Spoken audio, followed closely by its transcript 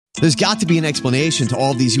There's got to be an explanation to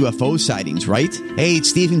all of these UFO sightings, right? Hey,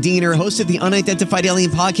 it's Stephen Diener, host of the Unidentified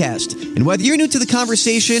Alien Podcast. And whether you're new to the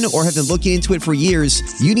conversation or have been looking into it for years,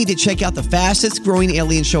 you need to check out the fastest growing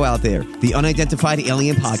alien show out there, the Unidentified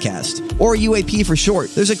Alien Podcast, or UAP for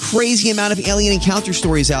short. There's a crazy amount of alien encounter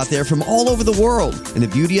stories out there from all over the world. And the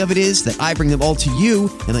beauty of it is that I bring them all to you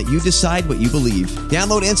and let you decide what you believe.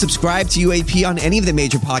 Download and subscribe to UAP on any of the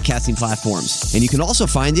major podcasting platforms. And you can also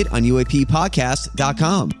find it on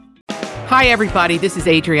UAPpodcast.com. Hi, everybody. This is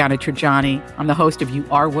Adriana Trajani. I'm the host of You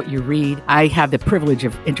Are What You Read. I have the privilege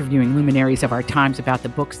of interviewing luminaries of our times about the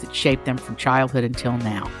books that shaped them from childhood until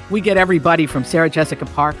now. We get everybody from Sarah Jessica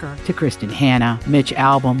Parker to Kristen Hanna, Mitch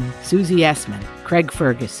Albom, Susie Essman, Craig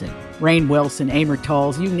Ferguson, Rainn Wilson, Amor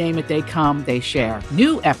Tolls, you name it, they come, they share.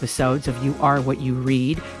 New episodes of You Are What You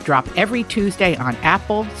Read drop every Tuesday on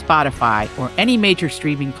Apple, Spotify, or any major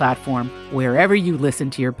streaming platform wherever you listen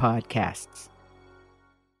to your podcasts.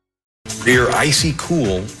 They're icy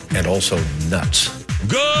cool and also nuts.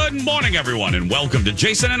 Good morning, everyone, and welcome to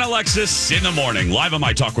Jason and Alexis in the Morning, live on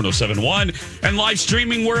My Talk 1071, and live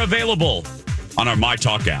streaming where available on our My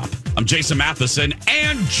Talk app. I'm Jason Matheson,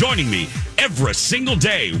 and joining me every single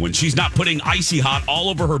day when she's not putting icy hot all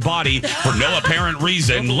over her body for no apparent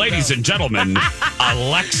reason, ladies and gentlemen,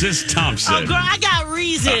 Alexis Thompson. Oh, girl, I got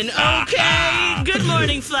reason, okay? Good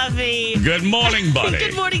morning, Fluffy. Good morning, buddy.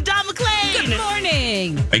 Good morning, Don McClain. Good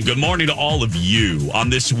morning. And good morning to all of you on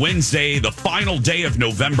this Wednesday, the final day of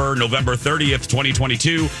November 30th,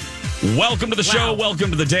 2022. Welcome to the show.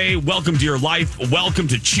 Welcome to the day. Welcome to your life. Welcome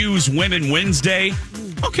to Choose Women Wednesday.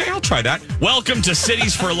 Okay, I'll try that. Welcome to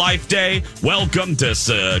Cities for Life Day. Welcome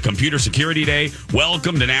to Computer Security Day.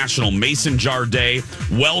 Welcome to National Mason Jar Day.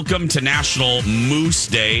 Welcome to National Mousse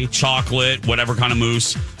Day. Chocolate, whatever kind of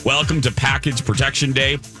mousse. Welcome to Package Protection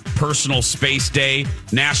Day. Personal Space Day.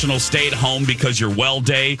 National Stay at Home Because You're Well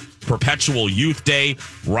Day. Perpetual Youth Day.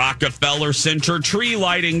 Rockefeller Center Tree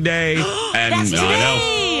Lighting Day. And That's today. I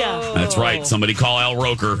know. That's right. Somebody call Al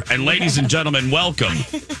Roker. And ladies and gentlemen, welcome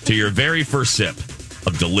to your very first sip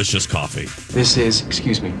of delicious coffee. This is,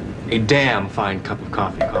 excuse me, a damn fine cup of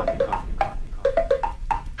coffee. How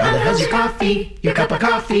the hell's your coffee? Your cup of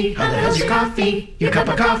coffee. How the hell's your coffee? Your cup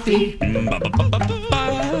of coffee.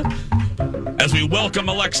 As we welcome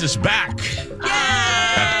Alexis back.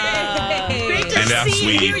 Yay! Great to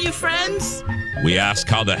see and hear you, friends. We ask,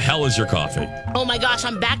 how the hell is your coffee? Oh my gosh,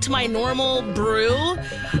 I'm back to my normal brew.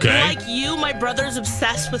 Okay. Like you, my brother's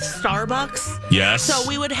obsessed with Starbucks. Yes. So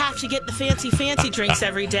we would have to get the fancy drinks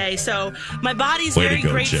every day. So my body's Way to very go,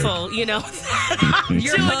 grateful, Jake. you know.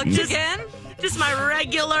 You're hooked again? Just my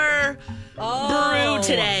regular brew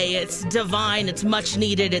today. It's divine. It's much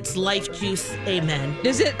needed. It's life juice. Amen.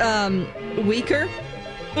 Is it weaker?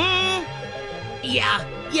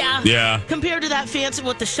 Yeah. Compared to that fancy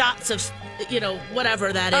with the shots of,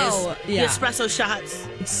 whatever that is. Oh, yeah. The espresso shots.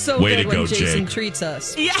 It's so Way good to when go, Jason Jake. treats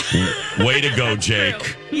us. Yeah. Way to go,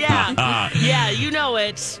 Jake. Yeah, you know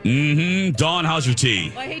it. Mm-hmm. Dawn, how's your tea?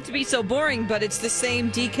 Well, I hate to be so boring, but it's the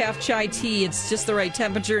same decaf chai tea. It's just the right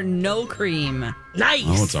temperature, no cream. Nice.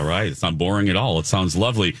 Oh, it's all right. It's not boring at all. It sounds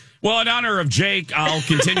lovely. Well, in honor of Jake, I'll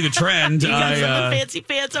continue the trend. You got some fancy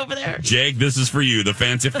pants over there. Jake, this is for you, the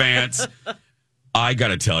fancy pants. I got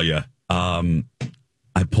to tell you, I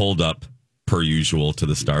pulled up, per usual, to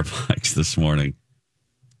the Starbucks this morning.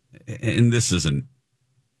 And this isn't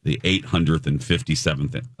the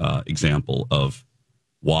 857th example of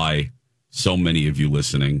why so many of you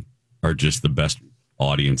listening are just the best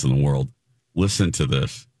audience in the world. Listen to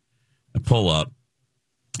this. I pull up,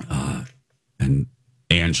 and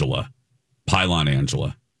Angela, Pylon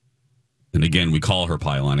Angela. And again, we call her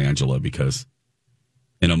Pylon Angela because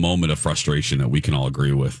in a moment of frustration that we can all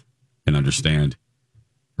agree with and understand,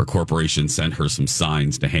 her corporation sent her some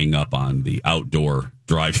signs to hang up on the outdoor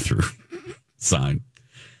drive-through sign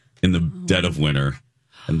in the dead of winter.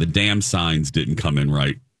 And the damn signs didn't come in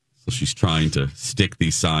right. So she's trying to stick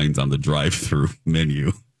these signs on the drive-through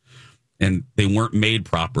menu. And they weren't made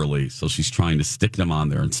properly. So she's trying to stick them on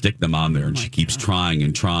there and stick them on there. And she keeps trying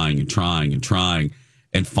and trying and trying and trying.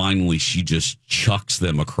 And finally, she just chucks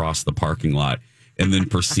them across the parking lot and then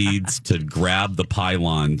proceeds to grab the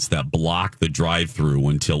pylons that block the drive-through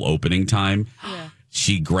until opening time. Yeah.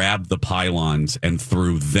 She grabbed the pylons and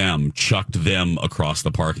chucked them across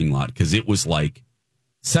the parking lot because it was like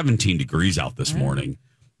 17 degrees out this morning.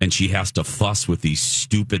 And she has to fuss with these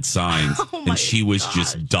stupid signs. And she was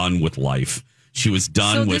just done with life. She was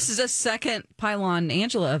done So with. this is a second Pylon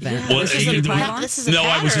Angela event. Yeah, Well, this is a Pylon? this is a No,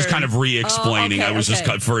 I was just kind of re-explaining. Oh, okay, I was just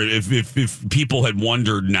for if people had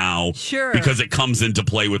wondered now, Sure. because it comes into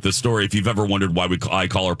play with the story. If you've ever wondered why I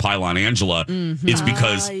call her Pylon Angela, it's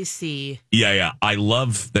because I see. yeah, I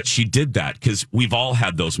love that she did that because we've all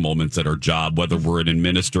had those moments at our job, whether we're an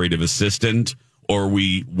administrative assistant or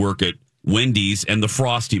we work at Wendy's and the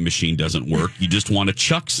Frosty machine doesn't work. You just want to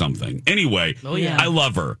chuck something. Anyway, I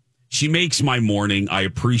love her. She makes my morning. I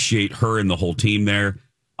appreciate her and the whole team there.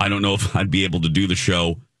 I don't know if I'd be able to do the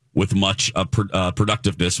show with much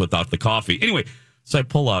productiveness without the coffee. Anyway, so I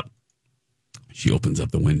pull up. She opens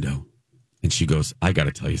up the window and she goes, I got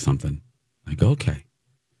to tell you something. I go, okay.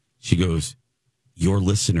 She goes, your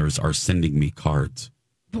listeners are sending me cards.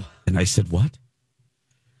 And I said, what?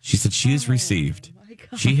 She said she has received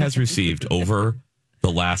over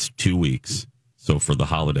the last 2 weeks, so for the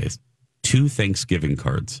holidays, 2 Thanksgiving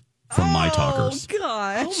cards from My Talkers. Oh,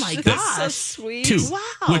 gosh. Oh, my That's so gosh. sweet. 2, Wow.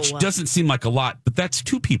 which doesn't seem like a lot, but that's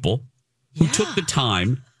 2 people who took the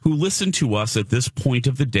time, who listened to us at this point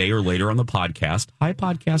of the day or later on the podcast. Hi,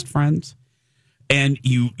 podcast friends. And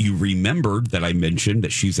you remembered that I mentioned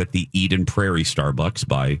that she's at the Eden Prairie Starbucks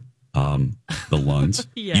by the Lunds.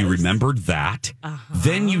 Yes. You remembered that.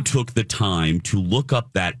 Then you took the time to look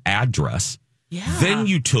up that address. Yeah. Then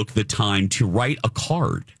you took the time to write a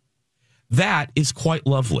card. That is quite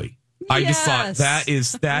lovely. I just thought that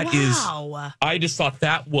is Wow. I just thought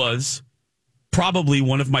that was probably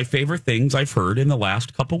one of my favorite things I've heard in the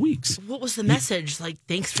last couple weeks. What was the message? Like,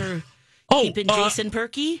 thanks for Oh, keeping Jason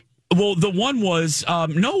perky? Well, the one was,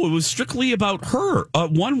 no, it was strictly about her.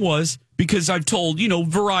 One was because I've told,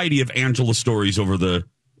 variety of Angela stories over the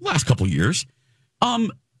last couple of years.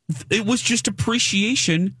 It was just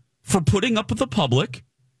appreciation for putting up with the public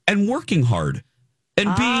and working hard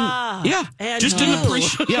and being, and just you. an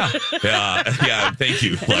appreciation. Yeah. Thank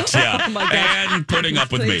you, Lex. Yeah. And putting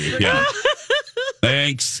up with me. Yeah.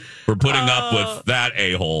 Thanks for putting up with that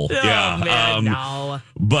a-hole. Oh, man, no.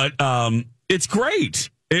 But it's great.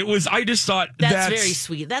 I just thought That's very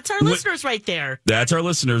sweet. That's our listeners right there. That's our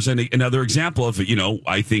listeners. And another example of it,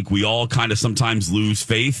 I think we all kind of sometimes lose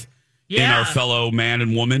faith in our fellow man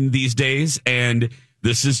and woman these days. And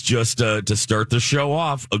this is just to start the show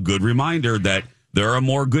off, a good reminder that there are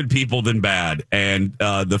more good people than bad. And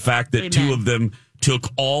the fact that 2 of them took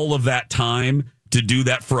all of that time to do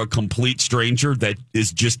that for a complete stranger that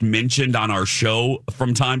is just mentioned on our show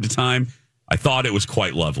from time to time, I thought it was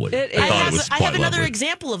quite lovely. I have another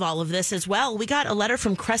example of all of this as well. We got a letter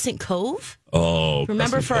from Crescent Cove. Oh,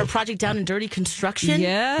 remember Crescent for our Cove. Project Down and Dirty Construction?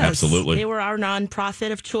 Yes. Absolutely. They were our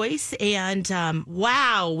nonprofit of choice. And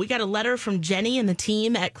wow, we got a letter from Jenny and the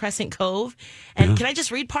team at Crescent Cove. And can I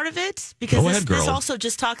just read part of it? Because this also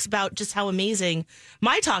just talks about just how amazing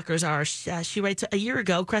My Talkers are. She writes, a year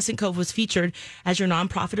ago, Crescent Cove was featured as your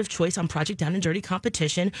nonprofit of choice on Project Down and Dirty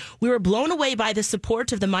competition. We were blown away by the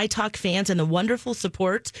support of the My Talk fans and the wonderful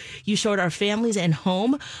support you showed our families and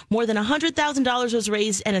home. More than $100,000 was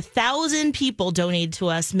raised and 1,000 people donated to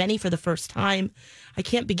us, many for the first time. I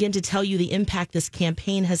can't begin to tell you the impact this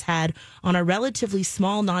campaign has had on our relatively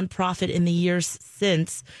small nonprofit in the year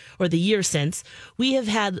since. We have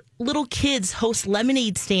had little kids host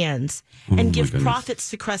lemonade stands and give profits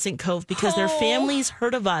to Crescent Cove because their families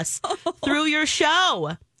heard of us through your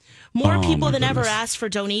show. More people than ever asked for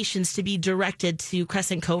donations to be directed to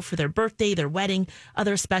Crescent Cove for their birthday, their wedding,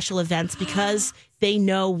 other special events because they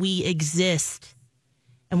know we exist.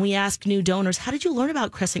 And we ask new donors, how did you learn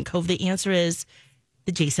about Crescent Cove? The answer is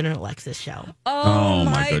the Jason and Alexis show. Oh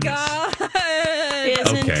my God.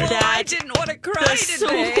 Isn't that I didn't want to cry the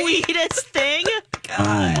today. sweetest thing?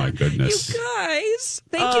 God. Oh, my goodness. You guys,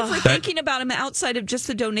 thank you for thinking about him outside of just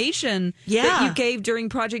the donation that you gave during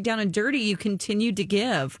Project Down and Dirty. You continued to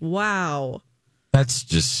give. Wow. That's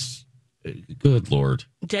just good Lord.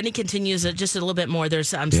 Jenny continues just a little bit more. I'm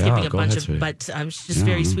skipping a bunch of, but she's just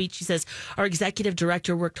very sweet. She says, our executive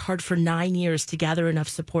director worked hard for 9 years to gather enough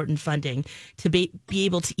support and funding to be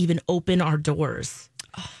able to even open our doors.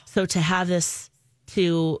 So to have this,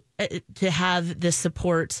 to have this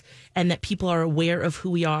support and that people are aware of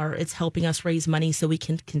who we are, it's helping us raise money so we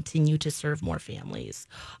can continue to serve more families.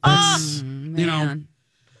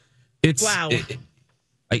 It's wow.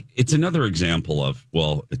 It's another example of,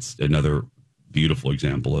 it's another beautiful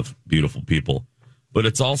example of beautiful people, but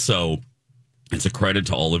it's a credit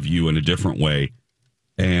to all of you in a different way.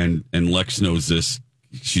 And Lex knows this.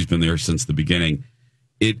 She's been there since the beginning.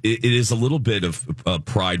 It is a little bit of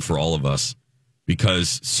pride for all of us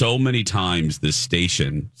because so many times this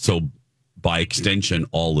station, so by extension,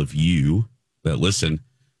 all of you that listen,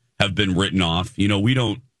 have been written off. We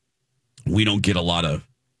don't we don't get a lot of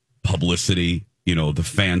publicity. You know, the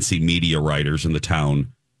fancy media writers in the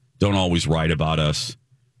town don't always write about us.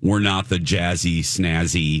 We're not the jazzy,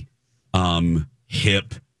 snazzy,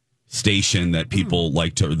 hip station that people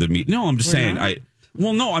like to No, I'm just saying.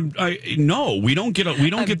 No, we don't get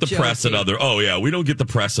the press that other. Oh yeah, we don't get the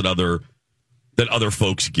press that other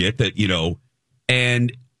folks get. That, you know,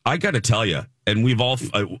 and I got to tell you, and we've all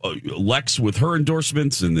Lex with her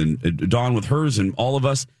endorsements, and then Dawn with hers, and all of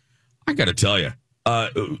us. I got to tell you,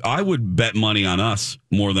 I would bet money on us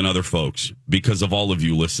more than other folks because of all of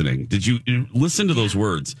you listening. Did you listen to those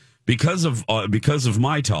words? Because of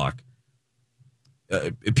my talk,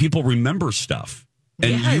 people remember stuff,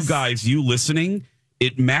 and you guys, you listening,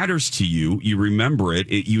 it matters to you. You remember it.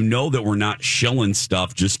 You know that we're not shilling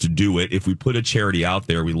stuff just to do it. If we put a charity out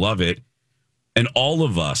there, we love it. And all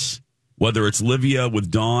of us, whether it's Livia with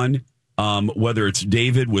Dawn, whether it's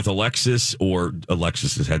David with Alexis, or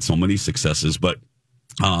Alexis has had so many successes, but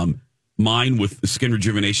mine with the Skin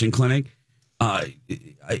Rejuvenation Clinic.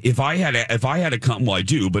 If I had a company, well, I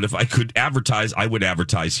do, but if I could advertise, I would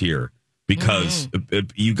advertise here because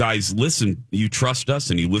you guys listen, you trust us,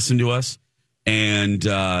 and you listen to us. And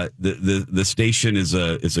the station is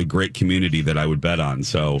a great community that I would bet on.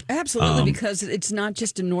 So absolutely, because it's not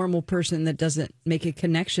just a normal person that doesn't make a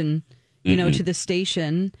connection, you know, to the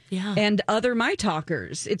station and other My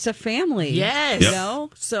Talkers. It's a family. Yes. You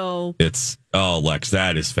know? So it's, Lex,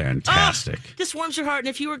 that is fantastic. Just warms your heart. And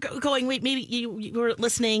if you were going, maybe you were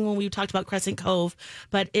listening when we talked about Crescent Cove,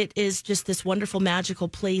 but it is just this wonderful, magical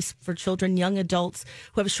place for children, young adults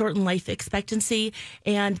who have a shortened life expectancy,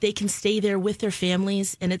 and they can stay there with their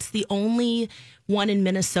families. And it's the only one in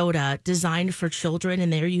Minnesota designed for children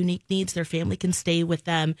and their unique needs. Their family can stay with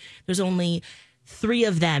them. There's only 3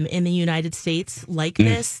 of them in the United States like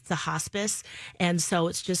this. It's a hospice. And so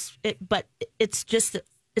it's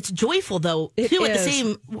joyful, though, too, at the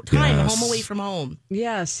same time, home away from home.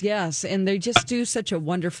 Yes. And they just do such a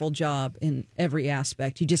wonderful job in every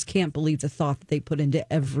aspect. You just can't believe the thought that they put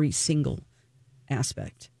into every single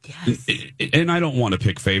aspect. Yes. And I don't want to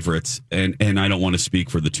pick favorites, and I don't want to speak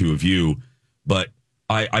for the two of you, but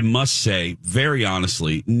I must say, very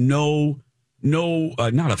honestly, no,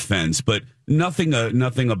 not offense, but nothing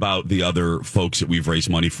about the other folks that we've raised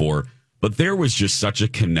money for. But there was just such a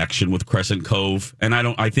connection with Crescent Cove, and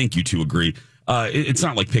I think you two agree. It's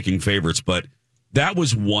not like picking favorites, but that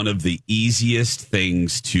was one of the easiest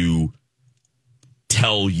things to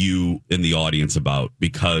tell you in the audience about,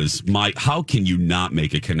 because how can you not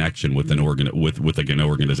make a connection with an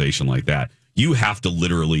organization like that? You have to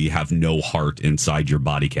literally have no heart inside your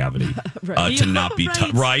body cavity to not be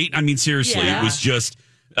right. I mean, seriously, It was just.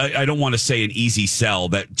 I don't want to say an easy sell,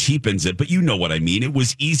 that cheapens it, but you know what I mean. It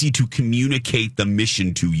was easy to communicate the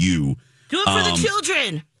mission to you. Do it for the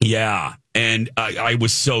children. Yeah. And I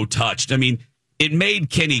was so touched. I mean, it made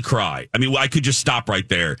Kenny cry. I mean, I could just stop right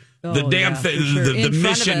there. Oh, the damn thing, sure. the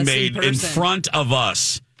mission made in front of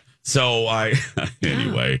us. So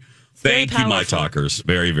anyway, thank you, My Talkers.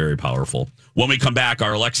 Very, very powerful. When we come back,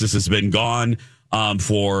 our Alexis has been gone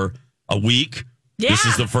for a week. Yeah. This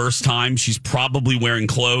is the first time she's probably wearing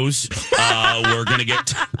clothes. We're going to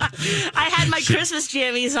get... I had my Christmas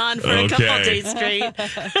jammies on for a couple of days straight.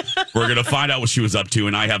 We're going to find out what she was up to,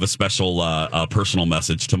 and I have a special personal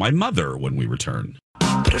message to my mother when we return.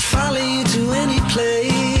 But I'd follow you to any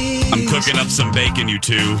place. I'm cooking up some bacon, you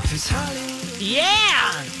two.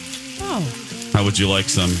 Yeah! Oh. How would you like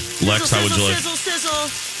some? Lex, sizzle, how would you like? Sizzle.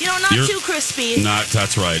 You know, not too crispy.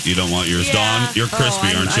 That's right. You don't want yours. Yeah. Dawn, you're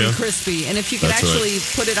crispy, aren't you? I'm crispy. And if you could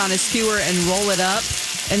put it on a skewer and roll it up,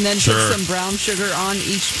 and then put some brown sugar on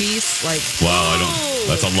each piece, like... Wow,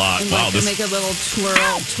 that's a lot. And wow, this... make a little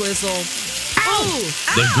twizzle.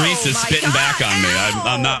 The grease is spitting back on me.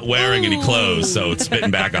 I'm not wearing any clothes, so it's spitting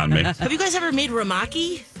back on me. Have you guys ever made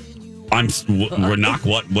ramaki? It's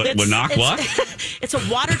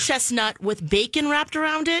a water chestnut with bacon wrapped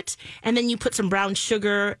around it, and then you put some brown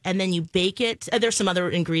sugar, and then you bake it. There's some other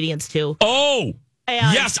ingredients too. Oh,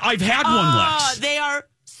 yes, I've had one, Lex. They are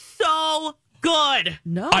so good.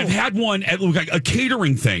 No, I've had one at a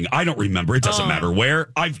catering thing. I don't remember. It doesn't matter where.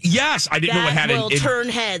 I didn't know it had. That will turn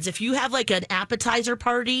heads if you have like an appetizer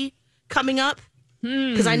party coming up.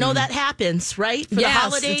 Because I know that happens, right? For the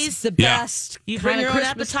holidays. It's the best. You bring your own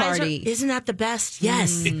Christmas appetizer. Party. Isn't that the best?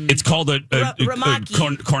 Yes. It's called a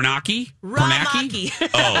kornaki? Ramaki.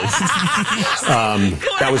 Oh.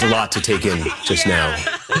 That was a lot to take in just now.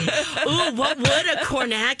 Ooh, what would a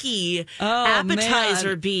kornaki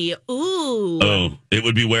appetizer be? Ooh. Oh, it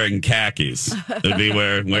would be wearing khakis. It would be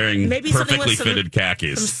wearing perfectly fitted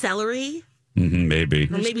khakis. Some celery. Maybe.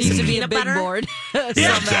 Or maybe Needs some to be a peanut big butter. board. Yeah,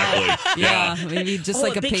 exactly. Yeah, maybe just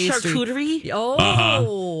like a big pastry. charcuterie.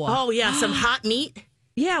 Oh, Yeah, some hot meat.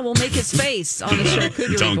 yeah. We'll make his face on a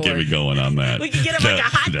charcuterie Don't board. get me going on that. We could get him like a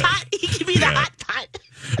hot pot. He could be the hot pot.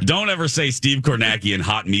 Don't ever say Steve Kornacki and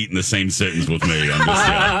hot meat in the same sentence with me. I'm just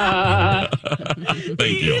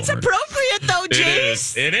Thank you. It's appropriate though,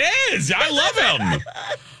 James. It is. I love him.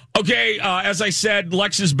 Okay, as I said,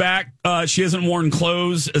 Lex is back. She hasn't worn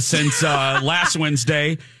clothes since last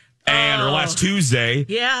Wednesday or last Tuesday.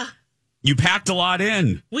 Yeah. You packed a lot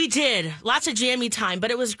in. We did. Lots of jammy time,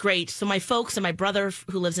 but it was great. So my folks and my brother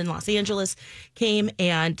who lives in Los Angeles came,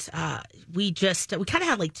 and we kind of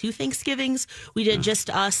had like 2 Thanksgivings. We did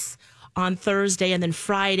just us on Thursday, and then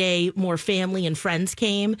Friday more family and friends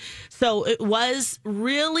came. So it was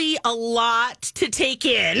really a lot to take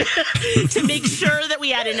in to make sure that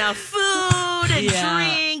we had enough food and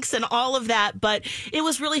drinks and all of that. But it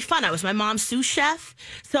was really fun. I was my mom's sous chef,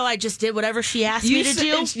 so I just did whatever she asked me to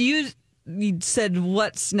do. You said,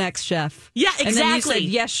 "What's next, chef?" Yeah, exactly. And then you said,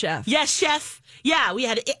 "Yes, chef." Yes, chef. Yeah, we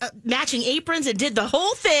had matching aprons and did the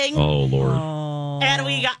whole thing. Oh, Lord. And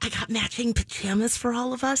I got matching pajamas for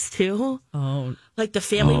all of us, too. Oh. Like the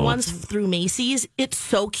family ones through Macy's. It's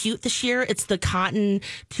so cute this year. It's the cotton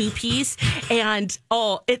 2-piece. And,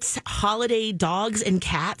 it's holiday dogs and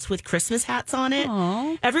cats with Christmas hats on it.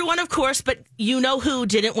 Aww. Everyone, of course, but you know who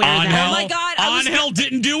didn't wear that. Hell, oh, my God. Angel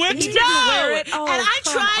didn't do it? No! didn't wear it? Oh, and I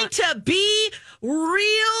tried to be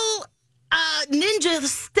real ninja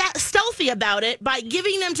stealthy about it by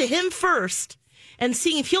giving them to him first and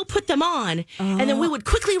seeing if he'll put them on. And then we would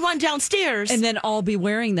quickly run downstairs. And then all be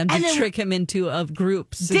wearing them to trick him into a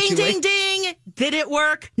group situation. Ding, ding, ding. Did it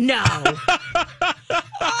work? No.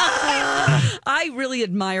 I really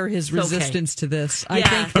admire his resistance to this. I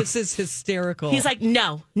think this is hysterical. He's like,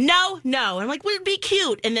 no. And I'm like, would it be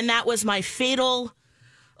cute? And then that was my fatal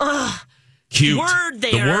cute word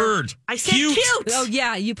there. The word. I said cute. Oh,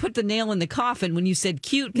 yeah. You put the nail in the coffin when you said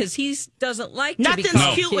cute because he doesn't like to be Nothing's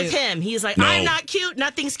called cute with him. He's like, I'm not cute.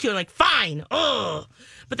 Nothing's cute. I'm like, fine. Ugh.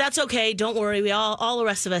 But that's okay. Don't worry. We all the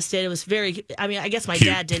rest of us did. It was very, I guess my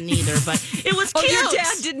dad didn't either, but it was cute. Oh, your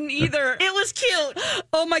dad didn't either. It was cute.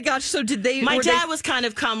 Oh my gosh. So did they? My dad was kind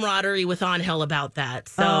of camaraderie with Angel about that.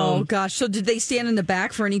 So. Oh gosh. So did they stand in the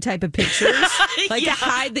back for any type of pictures? Like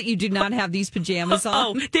hide that you do not have these pajamas on?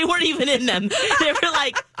 Oh, they weren't even in them. They were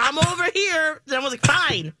like, I'm over here. And I was like,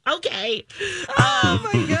 fine. Okay. Oh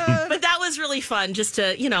my God. But that was really fun just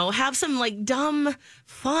to, have some like dumb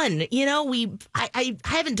fun. I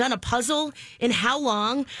haven't done a puzzle in how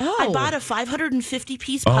long? I bought a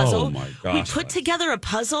 550-piece puzzle. Oh my gosh. We put together a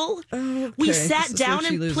puzzle. Okay. We sat down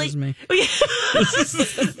and played.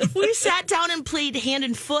 We sat down and played hand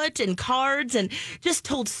and foot and cards and just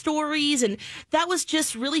told stories, and that was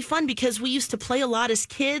just really fun because we used to play a lot as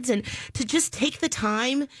kids, and to just take the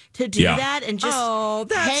time to do that and just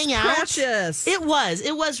hang out. Precious. It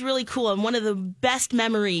was really cool, and one of the best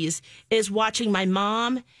memories is watching my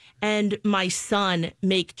mom and my son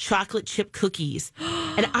make chocolate chip cookies.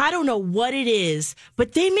 And I don't know what it is,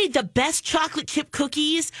 but they made the best chocolate chip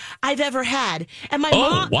cookies I've ever had. And my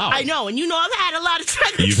mom, wow. I know, and I've had a lot of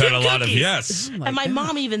chocolate You've chip had a cookies. lot of, yes. And my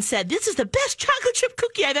mom even said, this is the best chocolate chip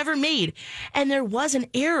cookie I've ever made. And there was an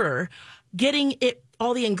error getting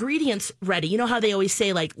all the ingredients ready. You know how they always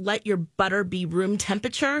say, like, let your butter be room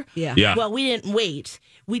temperature? Yeah. Well, we didn't wait.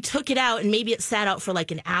 We took it out, and maybe it sat out for like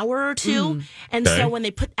an hour or two. And so when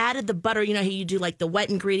they added the butter, you know how you do like the wet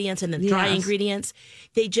ingredients and the dry ingredients,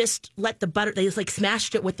 they just let the butter, they just like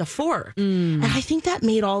smashed it with the fork. And I think that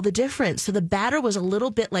made all the difference. So the batter was a little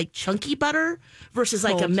bit like chunky butter versus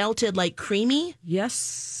like a melted, like creamy. Yes.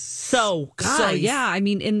 So, guys. So, yeah,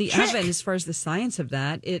 in the oven, as far as the science of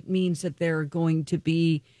that, it means that there are going to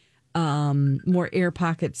be more air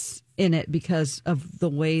pockets in it because of the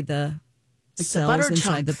way the cells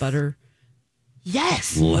inside the butter.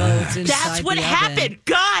 Yes. That's what happened.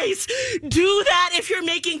 Guys, do that if you're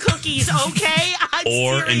making cookies, okay? I'm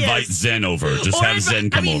serious. Invite Zen over. Just have Zen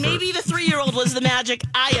come over. Maybe the 3-year-old was the magic.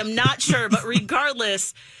 I am not sure. But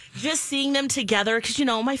regardless, just seeing them together, because,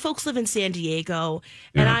 my folks live in San Diego.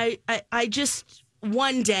 And I just,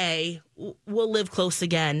 one day, we'll live close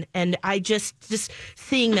again. And I just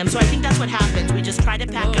seeing them. So I think that's what happens. We just try to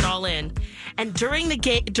pack it all in. And during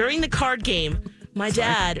the card game, my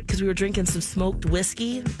dad, because we were drinking some smoked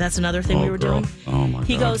whiskey, that's another thing we were doing. Oh, my God.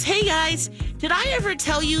 He goes, hey, guys, did I ever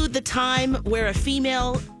tell you the time where a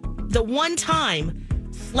female, the one time,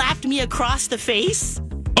 slapped me across the face?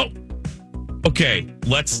 Oh. Okay,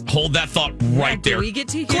 let's hold that thought right there. We get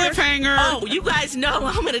to hear cliffhanger. Oh, you guys know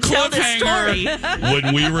I'm going to tell this story.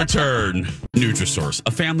 When we return, Nutrisource,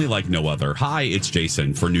 a family like no other. Hi, it's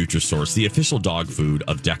Jason for Nutrisource, the official dog food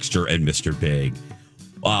of Dexter and Mr. Big.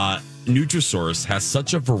 Nutrisource has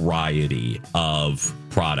such a variety of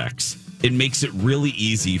products. It makes it really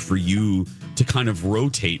easy for you to kind of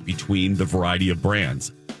rotate between the variety of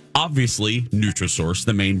brands. Obviously, Nutrisource,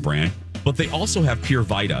 the main brand, but they also have Pure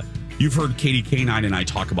Vita. You've heard Katie K9 and I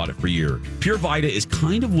talk about it for years. Pure Vita is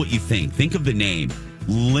kind of what you think. Think of the name.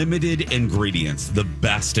 Limited ingredients, the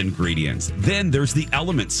best ingredients. Then there's the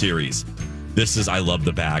Element series. I love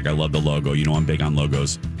the bag. I love the logo. You know, I'm big on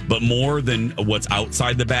logos. But more than what's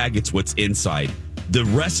outside the bag, it's what's inside. The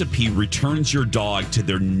recipe returns your dog to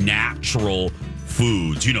their natural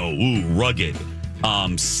foods. You know, rugged,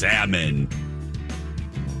 salmon,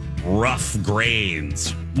 rough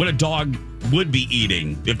grains. What a dog would be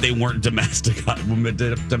eating if they weren't domestic.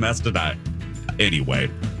 Anyway,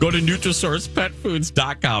 go to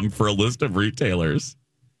NutrisourcePetFoods.com for a list of retailers.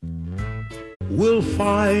 We'll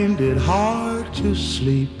find it hard to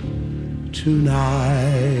sleep tonight.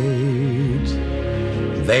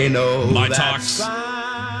 They know My Talk's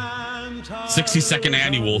 62nd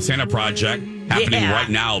annual Santa Project happening right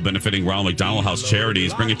now, benefiting Ronald McDonald House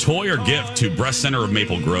Charities. Bring a toy or gift to Breast Center of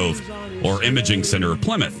Maple Grove or Imaging Center of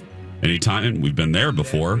Plymouth. Anytime. We've been there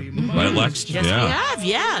before, right, Lex? Yes, we have,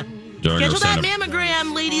 yeah. Schedule that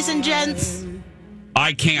mammogram, ladies and gents.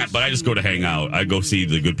 I can't, but I just go to hang out. I go see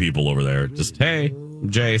the good people over there. Just, hey, I'm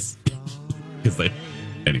Jace.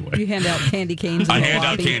 Anyway. You hand out candy canes. I hand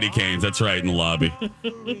out candy canes. That's right, in the lobby.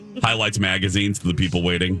 Highlights magazines for the people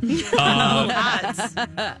waiting.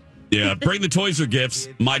 Yeah, bring the toys or gifts.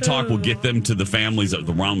 My Talk will get them to the families at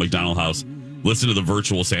the Ronald McDonald House. Listen to the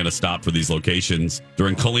virtual Santa stop for these locations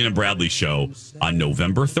during Colleen and Bradley's show on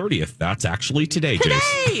November 30th. That's actually today,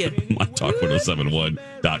 Jason.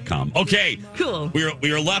 MyTalk1071.com. Okay. Cool.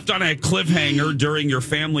 We are left on a cliffhanger during your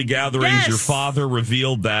family gatherings. Yes. Your father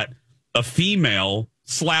revealed that a female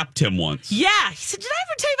slapped him once. Yeah. He said, did I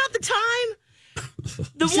ever tell you about the time?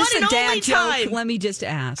 The Is one this and a dad only joke? time. Let me just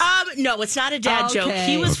ask. No, it's not a dad joke.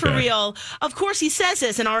 He was for real. Of course, he says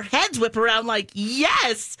this, and our heads whip around like,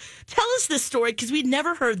 yes, tell us this story, because we'd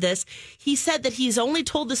never heard this. He said that he's only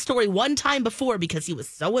told the story one time before because he was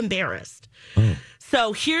so embarrassed. Oh.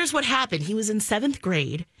 So here's what happened. He was in 7th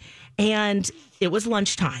grade, and it was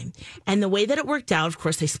lunchtime. And the way that it worked out, of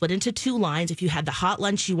course, they split into 2 lines. If you had the hot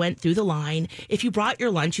lunch, you went through the line. If you brought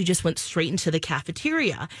your lunch, you just went straight into the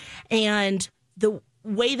cafeteria. And the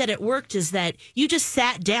way that it worked is that you just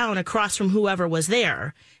sat down across from whoever was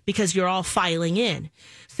there because you're all filing in.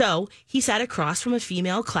 So he sat across from a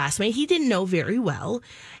female classmate he didn't know very well,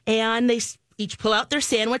 and they each pull out their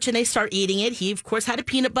sandwich and they start eating it. He, of course, had a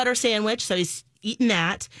peanut butter sandwich, so he's eating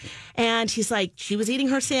that. And he's like, she was eating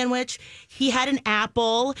her sandwich. He had an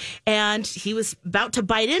apple, and he was about to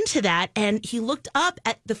bite into that. And he looked up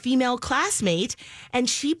at the female classmate, and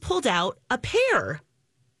she pulled out a pear.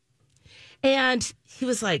 And he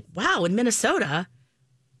was like, wow, in Minnesota,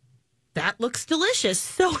 that looks delicious.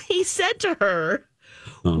 So he said to her,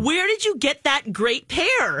 where did you get that great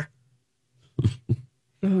pear?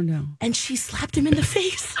 Oh, no. And she slapped him in the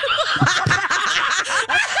face.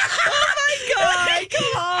 God,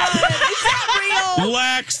 come on. Is that real?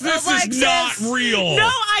 Lex, this is not real. No,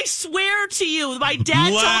 I swear to you. My dad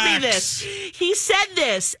told me this. He said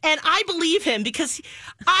this, and I believe him because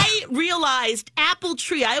I realized apple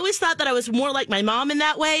tree. I always thought that I was more like my mom in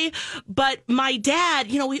that way, but my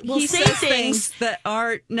dad, will say things that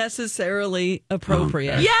aren't necessarily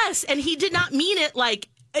appropriate. Yes, and he did not mean it like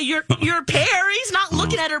your pear. He's not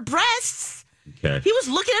looking at her breasts. Okay. He was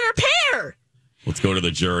looking at her pear. Let's go to the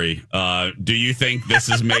jury. Do you think this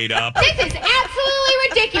is made up? This is absolutely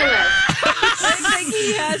ridiculous. I think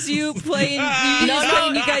he has you playing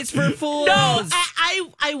you guys for fools. No,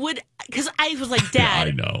 I would, because I was like, Dad,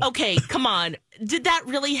 I know. Okay, come on. Did that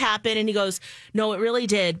really happen? And he goes, no, it really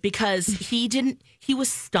did, because he was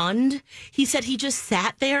stunned. He said he just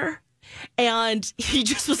sat there. And he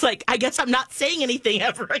just was like, I guess I'm not saying anything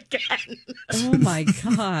ever again. Oh, my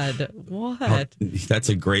God. What? That's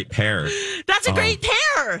a great pear. That's a great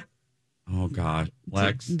pear. Oh, God.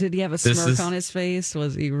 Lex. Did he have a smirk on his face?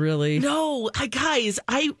 Was he really? No, guys,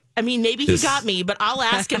 I mean, maybe he got me, but I'll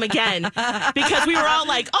ask him again. Because we were all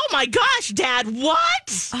like, oh, my gosh, Dad,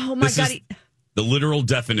 what? Oh, my God. The literal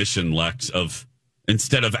definition, Lex, of...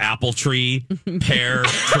 Instead of apple tree, pear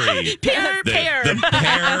tree. Pear. The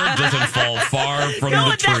pear doesn't fall far from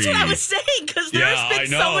the tree. That's what I was saying, because there's been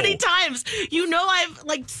so many times.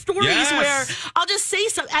 I've stories where I'll just say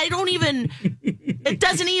something. I don't even It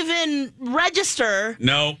doesn't even register.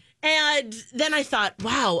 No. And then I thought,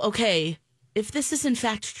 wow, okay, if this is in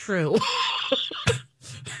fact true.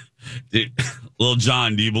 Little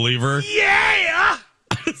John, do you believe her? Yeah!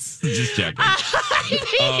 Just checking.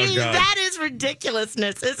 That is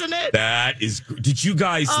ridiculousness, isn't it? That is. Did you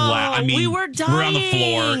guys laugh? I mean, we were dying. We're on the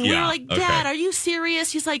floor. We Yeah. were like, Dad, are you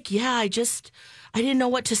serious? He's like, yeah, I didn't know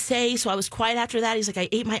what to say, so I was quiet after that. He's like, I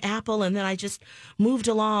ate my apple, and then I just moved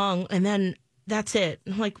along, and then that's it.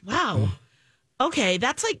 I'm like, wow. Okay,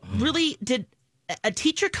 that's like, really, did a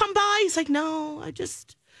teacher come by? He's like, no, I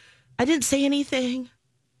didn't say anything.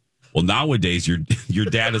 Well, nowadays, your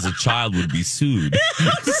dad as a child would be sued.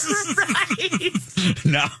 Right.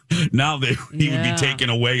 Now he would be taken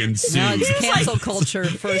away and sued. Now it's cancel culture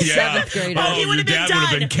for a 7th grader. Oh, He would your have dad been would have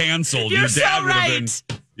done. been canceled. You're Your dad so would have right.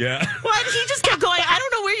 been. Yeah. Well, and he just kept going, I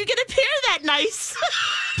don't know where you're going to pair that nice.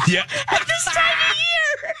 Yeah. At this time of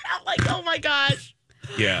year. I'm like, oh my gosh.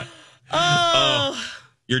 Yeah. Oh.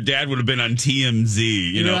 Your dad would have been on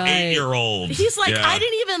TMZ, 8-year-old. He's like, Yeah. I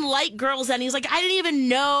didn't even like girls then. He's like, I didn't even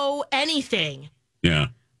know anything. Yeah.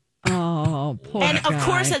 Oh, poor And guy. of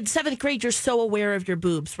course, at 7th grade, you're so aware of your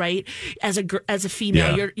boobs, right? As a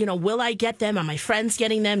female, you're, will I get them? Are my friends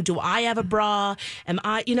getting them? Do I have a bra? Am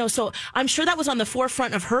I, so I'm sure that was on the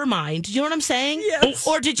forefront of her mind. Do you know what I'm saying? Yes.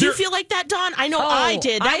 Or did you feel like that, Dawn? I know I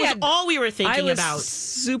did. That was all we were thinking I was about.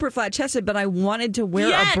 super flat chested, but I wanted to wear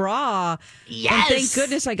Yes. a bra. Yes. And thank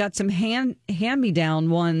goodness I got some hand me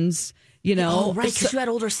down ones. Oh, right, because you had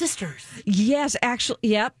older sisters. Yes, actually,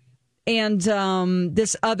 yep. And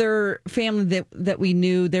this other family that we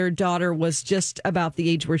knew, their daughter was just about the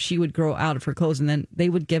age where she would grow out of her clothes, and then they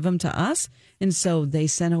would give them to us. And so they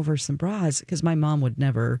sent over some bras because my mom would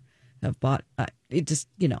never have bought it. Just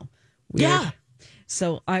weird. Yeah.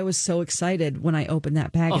 So I was so excited when I opened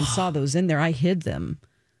that bag and saw those in there. I hid them.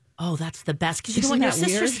 Oh, that's the best because you don't Isn't want your that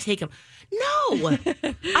sisters weird? to take them. No,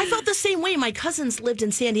 I felt the same way. My cousins lived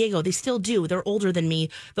in San Diego. They still do. They're older than me.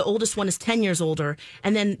 The oldest one is 10 years older.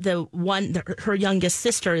 And then her youngest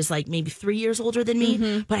sister is like maybe 3 years older than me.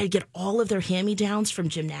 Mm-hmm. But I'd get all of their hand-me-downs from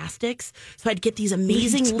gymnastics. So I'd get these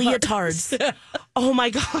amazing leotards. Oh my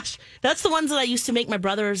gosh. That's the ones that I used to make my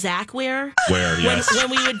brother Zach wear. Yes. When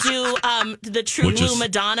we would do the True Blue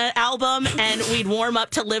Madonna album and we'd warm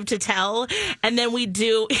up to Live to Tell. And then we'd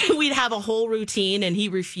have a whole routine and he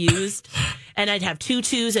refused. And I'd have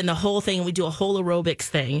tutus and the whole thing. And we'd do a whole aerobics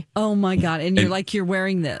thing. Oh my God. And you're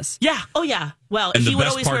wearing this. Yeah. Oh yeah. Well, And he the would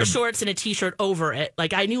best always part wear of- shorts and a t-shirt over it.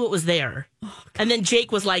 Like I knew it was there. And then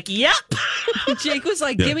Jake was like, yep. Jake was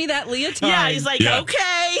like, give me that leotard. Yeah. He's like,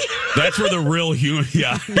 okay. That's where the real human.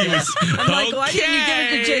 Yeah. He was. I'm like, why didn't you give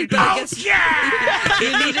it to Jake? But I guess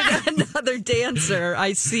you needed another dancer.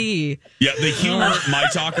 I see. Yeah, the humor,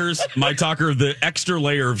 my talker, the extra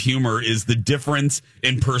layer of humor is the difference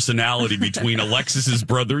in personality between Alexis's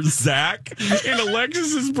brother Zach and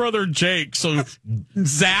Alexis's brother Jake. So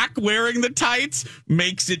Zach wearing the tights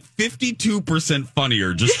makes it 52%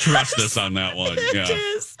 funnier. Just trust us on that one. Yeah. It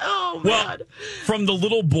is. Oh, Well, man. from the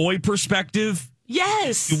little boy perspective,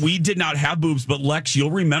 Yes. we did not have boobs, but Lex,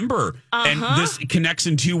 you'll remember. And this connects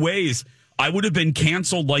in two ways. I would have been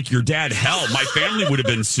canceled like your dad. Hell, my family would have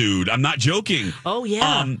been sued. I'm not joking. Oh,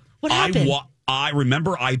 yeah. What happened? I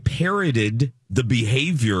remember I parroted the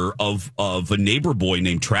behavior of a neighbor boy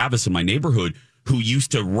named Travis in my neighborhood who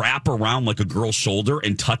used to wrap around like a girl's shoulder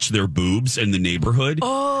and touch their boobs in the neighborhood.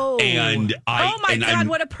 Oh. And Oh my God,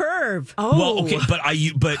 what a perv. Oh. well, okay, but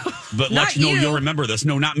Not Lex, you. you'll remember this.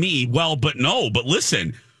 No, not me. Well, but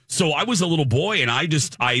listen. So I was a little boy, and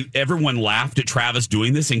everyone laughed at Travis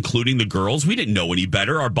doing this, including the girls. We didn't know any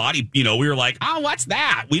better. Our body, we were like, oh, what's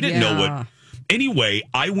that? We didn't know what. Anyway,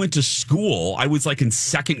 I went to school. I was like in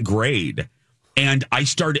 2nd grade. And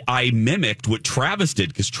I mimicked what Travis did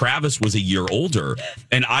because Travis was a year older,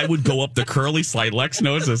 and I would go up the curly slide. Lex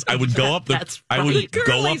knows this. I would go up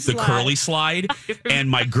the curly slide, and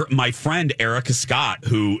my friend Erica Scott,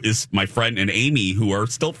 who is my friend, and Amy, who are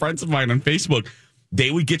still friends of mine on Facebook, they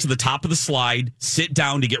would get to the top of the slide, sit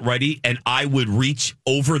down to get ready, and I would reach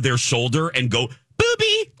over their shoulder and go,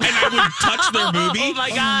 booby, and I would touch their booby. Oh my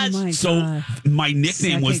gosh. Oh my So God. my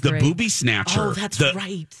nickname was the grade. Booby Snatcher. Oh, that's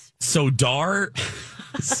right. So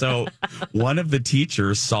so one of the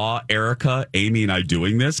teachers saw Erica, Amy, and I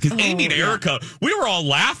doing this because Amy and Erica, we were all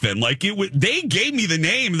laughing like they gave me the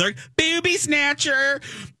name. They're like, Booby Snatcher.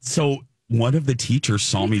 So one of the teachers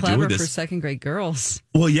saw me Clever doing for this. 2nd grade girls.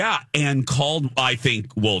 Well, yeah, and called.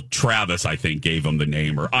 Travis, I think, gave him the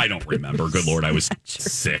name, or I don't remember. Good Lord, I was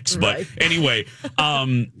 6. But Right. anyway,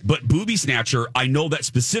 but Booby Snatcher, I know that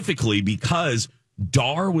specifically because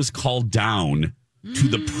Dar was called down to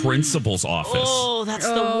the principal's office. Oh, that's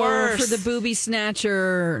the worst. For the booby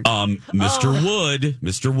snatcher.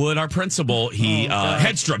 Mr. Wood, our principal,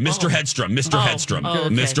 Hedstrom, Mr.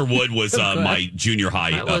 Mr. Wood was my junior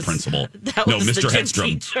high principal. No, Mr.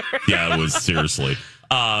 Hedstrom. Yeah, it was seriously.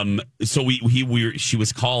 So she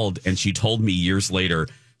was called, and she told me years later,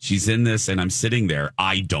 she's in this, and I'm sitting there.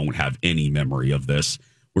 I don't have any memory of this.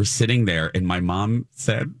 We're sitting there, and my mom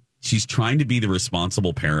said she's trying to be the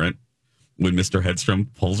responsible parent when Mr. Hedstrom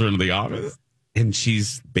pulls her into the office, and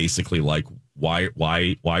she's basically like, why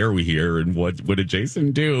are we here? And what did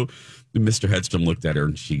Jason do? And Mr. Hedstrom looked at her,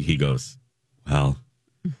 and he goes, well,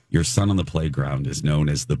 your son on the playground is known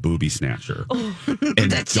as the booby snatcher. Oh,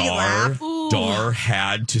 and Dar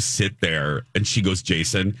had to sit there, and she goes,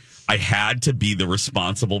 Jason, I had to be the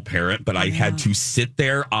responsible parent, but I had to sit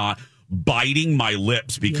there biting my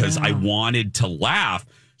lips because I wanted to laugh.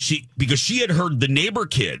 Because she had heard the neighbor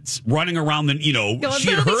kids running around, she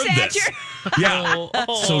had heard this. Yeah.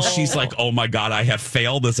 So she's like, oh my God, I have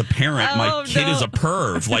failed as a parent. My kid is a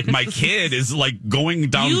perv. Like, my kid is like going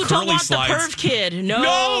down curly slides. You don't want the perv kid.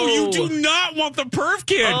 No, you do not want the perv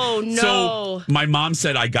kid. Oh, no. So my mom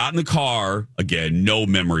said, I got in the car. Again, no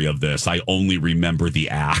memory of this. I only remember the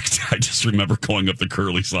act. I just remember going up the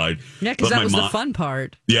curly slide. Yeah, because that was the fun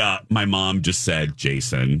part. Yeah. My mom just said,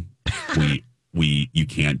 Jason, you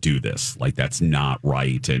can't do this. Like, that's not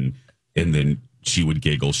right. And then she would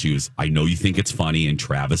giggle. I know you think it's funny and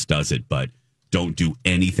Travis does it, but don't do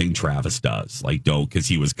anything Travis does. Like, don't, because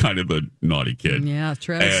he was kind of a naughty kid. Yeah,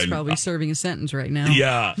 Travis is probably serving a sentence right now.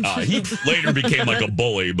 Yeah. He later became like a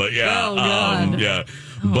bully, but yeah. Oh, God. Yeah.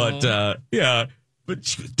 But, yeah.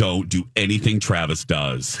 But don't do anything Travis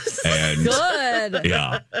does. And good.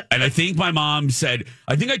 Yeah. And I think my mom said,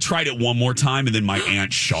 I think I tried it one more time, and then my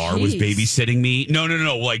Aunt Char was babysitting me. No.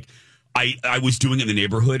 Like, I was doing it in the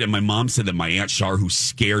neighborhood, and my mom said that my Aunt Char, who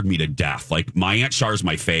scared me to death, like, my Aunt Char is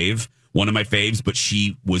my fave, one of my faves, but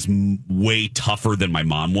she was way tougher than my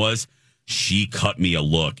mom was. She cut me a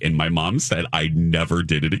look, and my mom said I never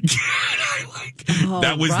did it again.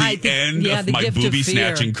 That was the end of my booby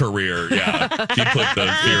snatching career. Yeah, she put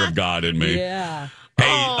the fear of God in me. Yeah.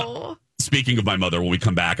 Hey, speaking of my mother, when we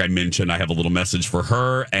come back, I mentioned I have a little message for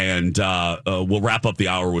her, and we'll wrap up the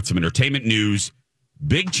hour with some entertainment news.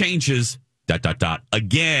 Big changes. ...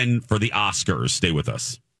 Again for the Oscars. Stay with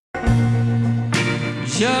us.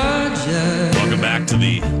 Welcome back to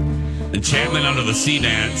the Enchantment Under the Sea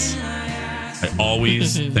dance. I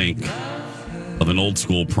always think of an old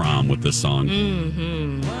school prom with this song.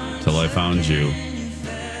 Till I Found You.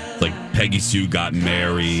 It's like Peggy Sue Got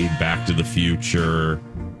Married, Back to the Future,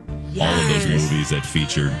 all of those movies that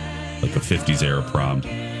featured like a 50s era prom.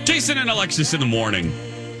 Jason and Alexis in the morning.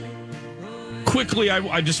 Quickly,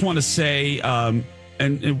 I just want to say,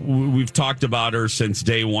 and we've talked about her since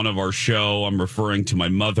day one of our show. I'm referring to my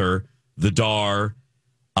mother, the Dar.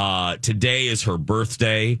 Today is her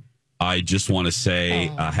birthday. I just want to say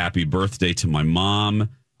happy birthday to my mom.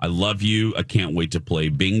 I love you. I can't wait to play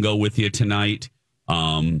bingo with you tonight.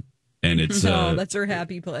 And it's that's her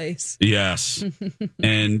happy place. Yes.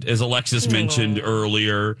 And as Alexis mentioned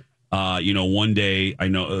earlier, one day, I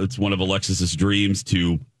know it's one of Alexis's dreams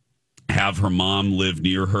to have her mom live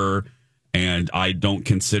near her. And I don't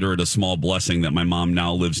consider it a small blessing that my mom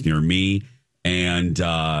now lives near me. And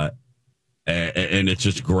it's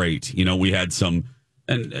just great. We had some,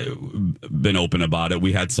 and been open about it.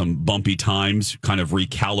 We had some bumpy times kind of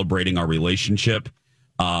recalibrating our relationship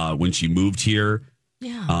when she moved here.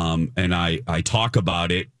 Yeah. And I talk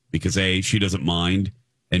about it because A, she doesn't mind.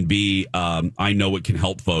 And B, I know it can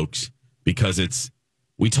help folks because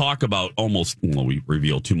we talk about we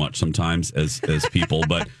reveal too much sometimes as people,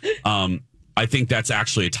 but I think that's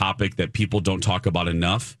actually a topic that people don't talk about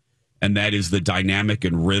enough. And that is the dynamic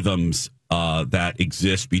and rhythms that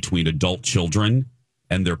exist between adult children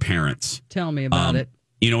and their parents. Tell me about it.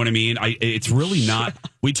 You know what I mean? It's really not.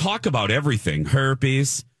 We talk about everything,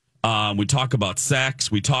 herpes. We talk about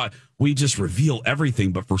sex. We just reveal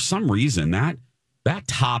everything. But for some reason, that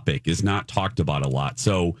topic is not talked about a lot.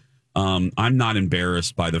 So I'm not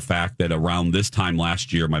embarrassed by the fact that around this time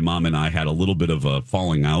last year, my mom and I had a little bit of a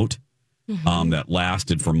falling out that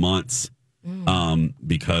lasted for months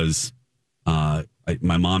because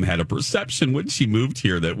my mom had a perception when she moved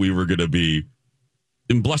here that we were going to be,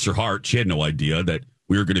 and bless her heart, she had no idea that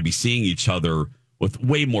we were going to be seeing each other with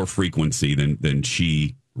way more frequency than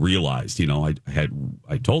she realized.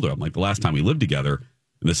 I told her, I'm like, the last time we lived together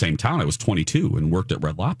in the same town, I was 22 and worked at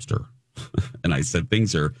Red Lobster. And I said,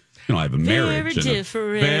 things are, I have a marriage.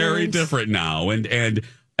 Very different now. And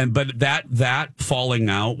But that falling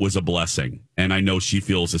out was a blessing, and I know she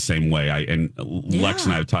feels the same way. Lex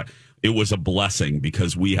and I have talked. It was a blessing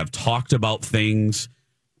because we have talked about things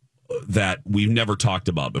that we've never talked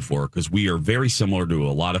about before, because we are very similar to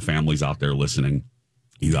a lot of families out there listening.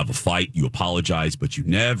 You have a fight, you apologize, but you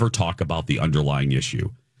never talk about the underlying issue.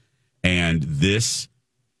 And this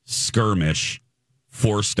skirmish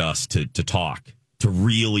forced us to talk, to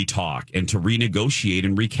really talk, and to renegotiate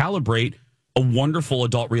and recalibrate a wonderful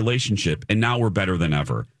adult relationship. And now we're better than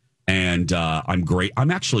ever. And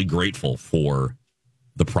I'm actually grateful for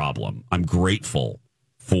the problem. I'm grateful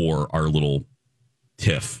for our little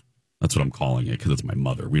tiff. That's what I'm calling it, because it's my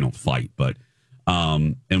mother. We don't fight, but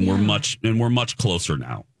we're much closer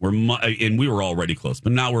now. And we were already close,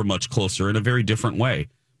 but now we're much closer in a very different way,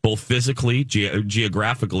 both physically,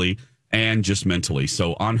 geographically, and just mentally.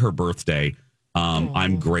 So on her birthday,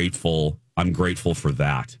 I'm grateful. I'm grateful for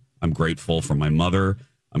that. I'm grateful for my mother.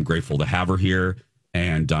 I'm grateful to have her here,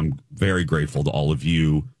 and I'm very grateful to all of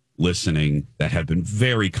you listening that have been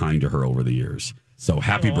very kind to her over the years. So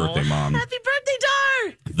happy birthday, Mom. Happy birthday,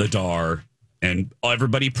 Dar. The Dar. And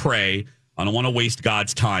everybody pray. I don't want to waste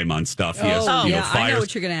God's time on stuff. I know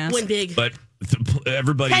what you're going to ask. Win big. But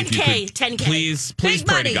everybody, 10K, if you could, 10K. please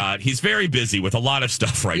pray to God. He's very busy with a lot of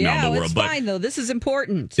stuff now in the world. It's fine, though. This is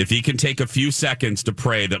important. If he can take a few seconds to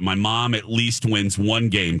pray that my mom at least wins one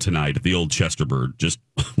game tonight at the old Chesterbird, just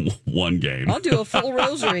one game. I'll do a full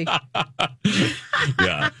rosary.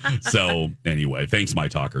 Yeah. So anyway, thanks, my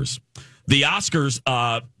talkers. The Oscars,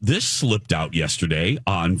 this slipped out yesterday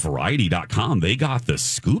on Variety.com. They got the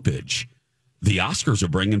scoopage. The Oscars are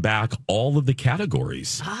bringing back all of the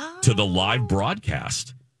categories to the live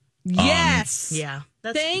broadcast. Yes. Yeah.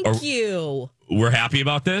 Thank you. We're happy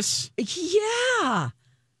about this? Yeah.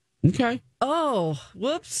 Okay. Oh,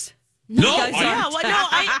 whoops. Lex?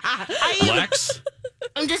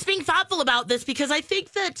 I'm just being thoughtful about this because I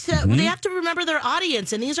think that they have to remember their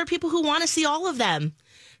audience, and these are people who want to see all of them.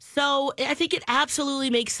 So I think it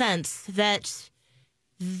absolutely makes sense that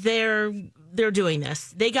they're doing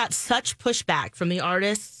this. They got such pushback from the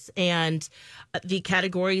artists and the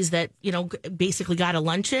categories that, basically got a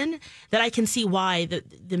luncheon, that I can see why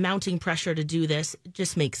the mounting pressure to do this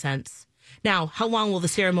just makes sense. Now, how long will the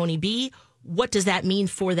ceremony be? What does that mean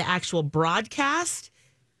for the actual broadcast?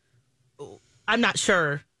 I'm not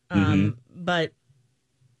sure. But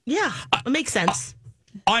yeah, it makes sense.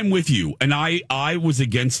 I'm with you, and I was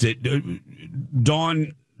against it.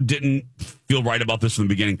 Dawn didn't feel right about this from the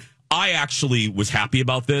beginning. I actually was happy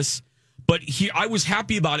about this, but I was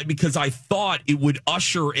happy about it because I thought it would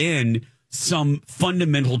usher in some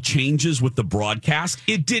fundamental changes with the broadcast.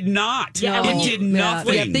 It did not. It did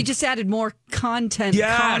nothing. Yeah, they just added more content,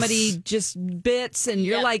 comedy, just bits, and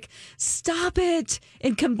you're like, stop it,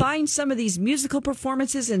 and combine some of these musical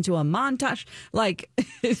performances into a montage.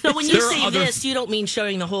 So when you say this, you don't mean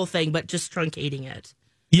showing the whole thing, but just truncating it.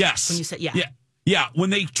 Yes. When you say Yeah, when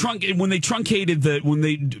they truncated when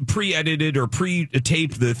they pre-edited or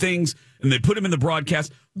pre-taped the things and they put them in the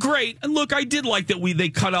broadcast, great. And look, I did like that they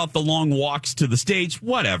cut out the long walks to the stage,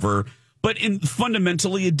 whatever. But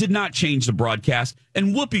fundamentally, it did not change the broadcast.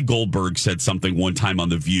 And Whoopi Goldberg said something one time on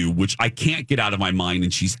The View, which I can't get out of my mind,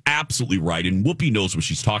 and she's absolutely right. And Whoopi knows what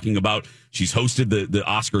she's talking about. She's hosted the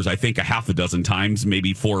Oscars, I think, a half a dozen times,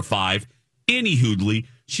 maybe 4 or 5. Anywhoodly,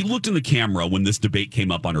 she looked in the camera when this debate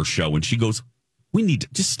came up on her show, and she goes, we need to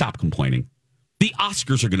just stop complaining. The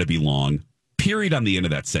Oscars are going to be long, period, on the end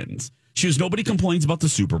of that sentence. She goes, nobody complains about the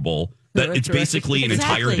Super Bowl. That it's basically an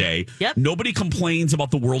entire day. Yep. Nobody complains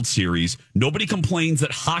about the World Series. Nobody complains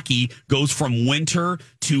that hockey goes from winter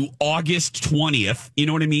to August 20th. You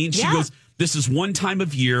know what I mean? She goes, this is one time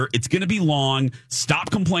of year. It's going to be long.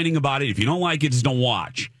 Stop complaining about it. If you don't like it, just don't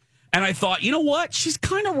watch. And I thought, you know what? She's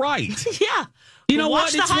kind of right. Yeah. You know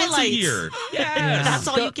watch what? It's highlights. once a year. Yes. That's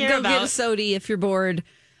all you care about. Go get a sody if you're bored.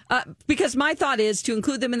 Because my thought is to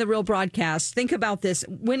include them in the real broadcast. Think about this.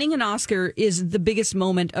 Winning an Oscar is the biggest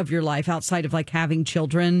moment of your life outside of having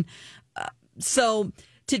children. So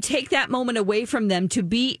to take that moment away from them, to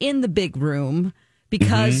be in the big room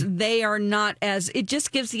because they are not it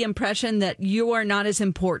just gives the impression that you are not as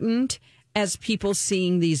important as people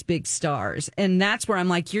seeing these big stars. And that's where I'm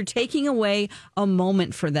like, you're taking away a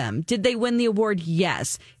moment for them. Did they win the award?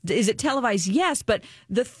 Yes. Is it televised? Yes. But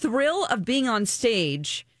the thrill of being on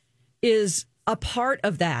stage is a part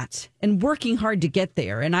of that and working hard to get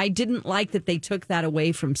there. And I didn't like that they took that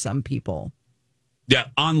away from some people. Yeah,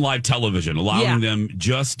 on live television, allowing them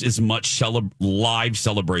just as much live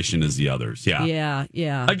celebration as the others. Yeah.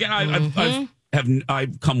 Yeah. Again,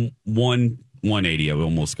 I've come 180. I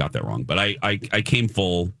almost got that wrong, but I came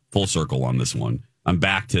full circle on this one. I'm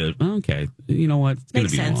back to, okay, you know what? It's going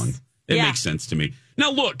to be sense. long. It makes sense to me.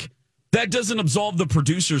 Now, look, that doesn't absolve the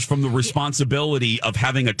producers from the responsibility of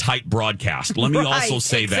having a tight broadcast. Let me also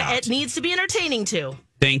say that. It needs to be entertaining, too.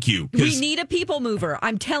 Thank you. We need a people mover.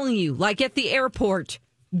 I'm telling you, like at the airport,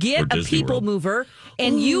 get a people mover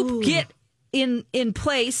and you get in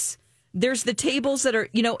place. There's the tables that are,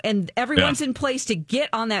 and everyone's in place to get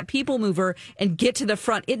on that people mover and get to the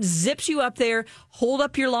front. It zips you up there. Hold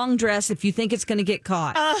up your long dress if you think it's going to get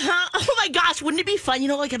caught. Oh my gosh, wouldn't it be fun?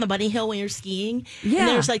 Like on the bunny hill when you're skiing? Yeah. And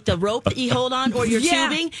there's like the rope that you hold on, or you're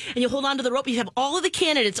tubing, and you hold on to the rope. You have all of the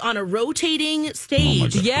candidates on a rotating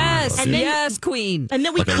stage. Yes, Queen. And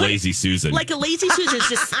then a lazy Susan. Like a lazy Susan. It's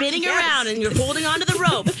just spinning around, and you're holding onto the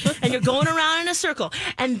rope, and you're going around in a circle.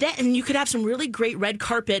 And then you could have some really great red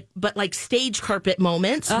carpet, but like stage carpet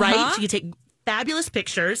moments, right? So you take fabulous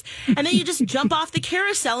pictures, and then you just jump off the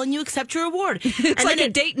carousel and you accept your award. It's like a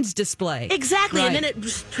Dayton's display. Exactly. Right. And then it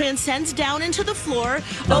transcends down into the floor.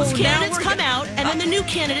 Those candidates come out, and then the new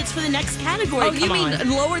candidates for the next category come on. Oh, you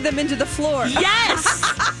mean lower them into the floor? Yes!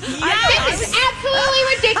 This is absolutely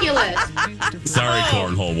ridiculous. Sorry,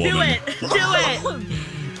 cornhole woman. Do it.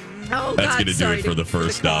 Oh, That's going to do it for the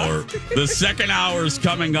first hour. The second hour is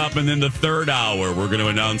coming up, and then the third hour, we're going to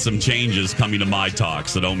announce some changes coming to My Talk,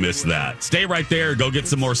 so don't miss that. Stay right there. Go get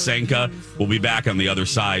some more Sanka. We'll be back on the other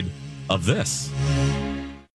side of this.